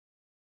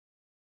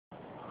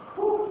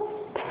Whew.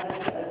 I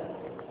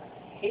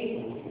hate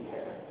moving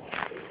there.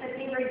 But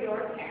they were your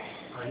parents.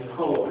 I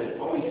know, but it's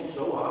always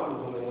so awkward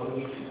when we want to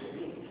meet you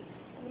sleep.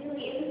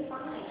 Really, it was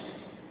fine.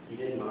 You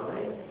didn't mind?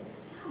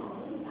 No, it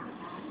wasn't that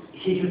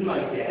bad. Even my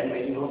dad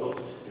made me look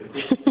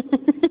stupid.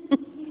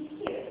 He's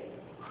cute.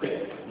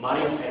 Wait, my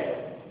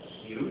dad,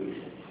 cute?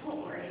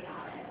 Don't worry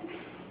about it.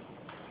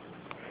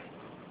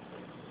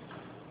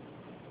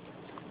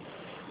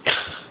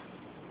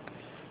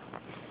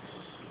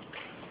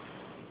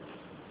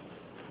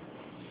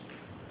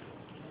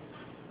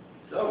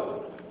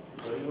 So,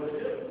 what do you want to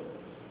do?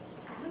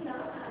 I don't know.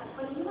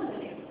 What do you want to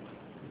do?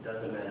 It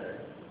doesn't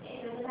matter.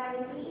 It doesn't matter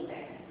to me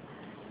either.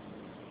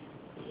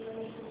 Do you want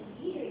to make something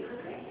to eat? Are you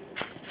hungry?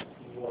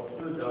 You want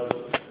food, don't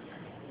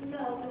you?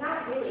 No,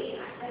 not really.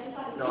 I just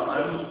want to. No,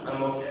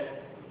 I'm okay.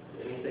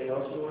 Anything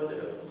else you want to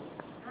do?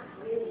 Not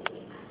really.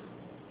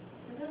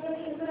 I'm really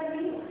okay with whatever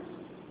you want.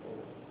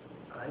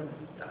 I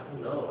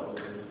don't know. I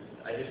mean,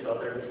 I just thought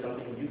there was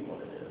something you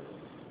want to do.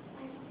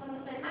 I just want to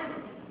spend time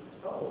with you.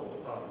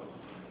 Oh,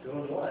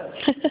 doing what?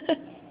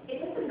 It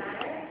doesn't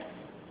matter.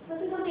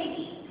 Let's go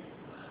maybe.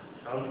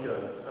 Sounds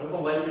good. I don't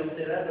know why you didn't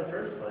say that in the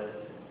first place.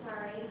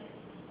 Sorry.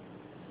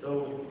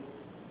 So,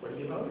 what are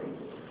you hungry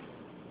for?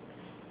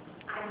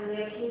 I'm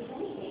really okay with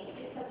anything.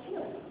 It's up to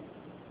you.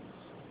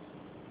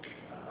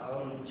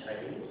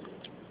 Chinese,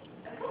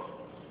 Okay.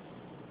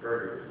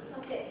 burgers,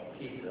 Okay.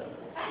 pizza,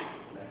 Okay.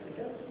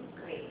 Mexican.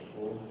 Great.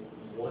 Well,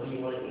 what do you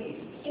want to eat?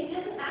 It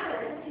doesn't matter.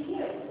 It's up to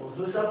you. Well,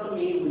 if it's up to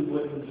me, we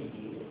wouldn't be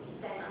eating.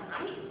 Then I'm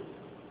right.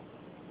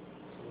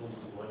 So,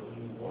 what do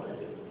you want to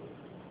do? It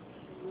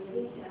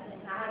really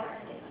doesn't matter.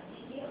 It's up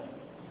to you.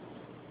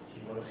 Do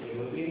you want to see a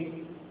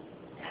movie?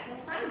 That's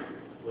fine.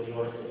 What do you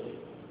want to see?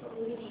 What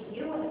movie do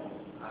you want to see?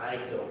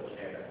 I don't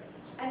care.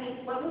 I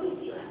mean, what movies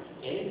do you like?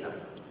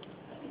 Anytime.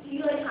 Do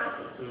you like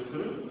comedy?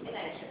 Mm-hmm.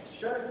 Adventure?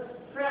 Sure.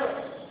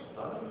 Thriller?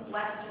 Fine.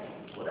 Western?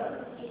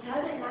 Whatever. It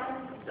doesn't matter.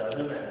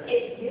 Doesn't matter.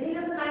 It really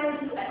doesn't matter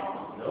to you at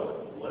all.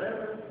 No,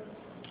 whatever.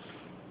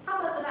 How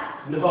about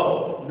that?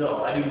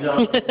 No, I do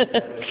not. I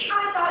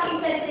thought you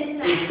said it didn't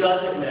matter. It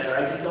doesn't matter.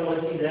 I just don't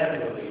want to see that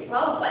movie.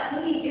 Well, what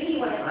movie do you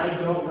want to see? I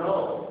don't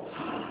know.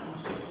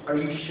 Are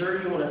you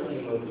sure you want to see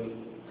a movie?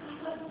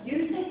 You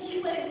said you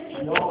wanted to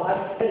see. No,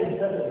 I said it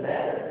doesn't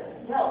matter.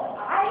 No,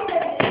 I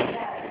said it didn't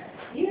matter.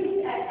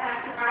 You said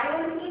after I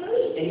want to see a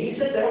movie. And you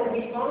said that would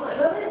be fine.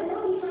 Well, then it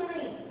will be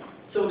fine.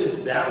 So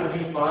does that would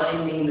be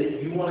fine mean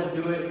that you want to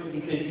do it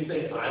because you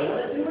think I want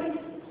to do it?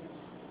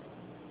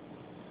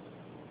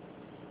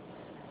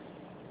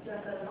 Do you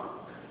want to go to the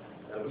mall?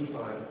 That would be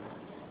fine.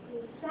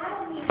 That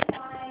would be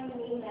fine,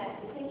 meaning that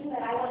you're thinking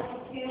that I want to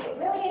do, but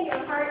really in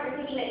your heart, you're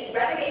thinking that you'd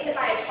rather get hit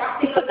by a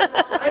truck than go to the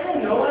mall. I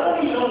don't know. I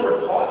don't even know what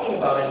we're talking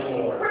about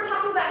anymore. We're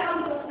talking about how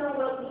we don't know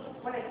what we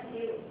want to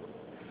do.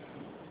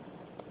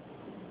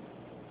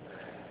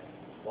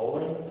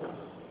 Bowling?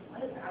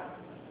 What is that?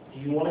 Do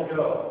you want to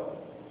go?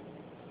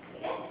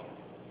 Yes?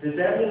 Does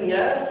that mean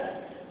yes?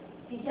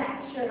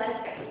 Yeah, sure, let's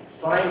go.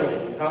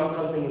 Finally, we found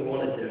something we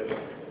want to do.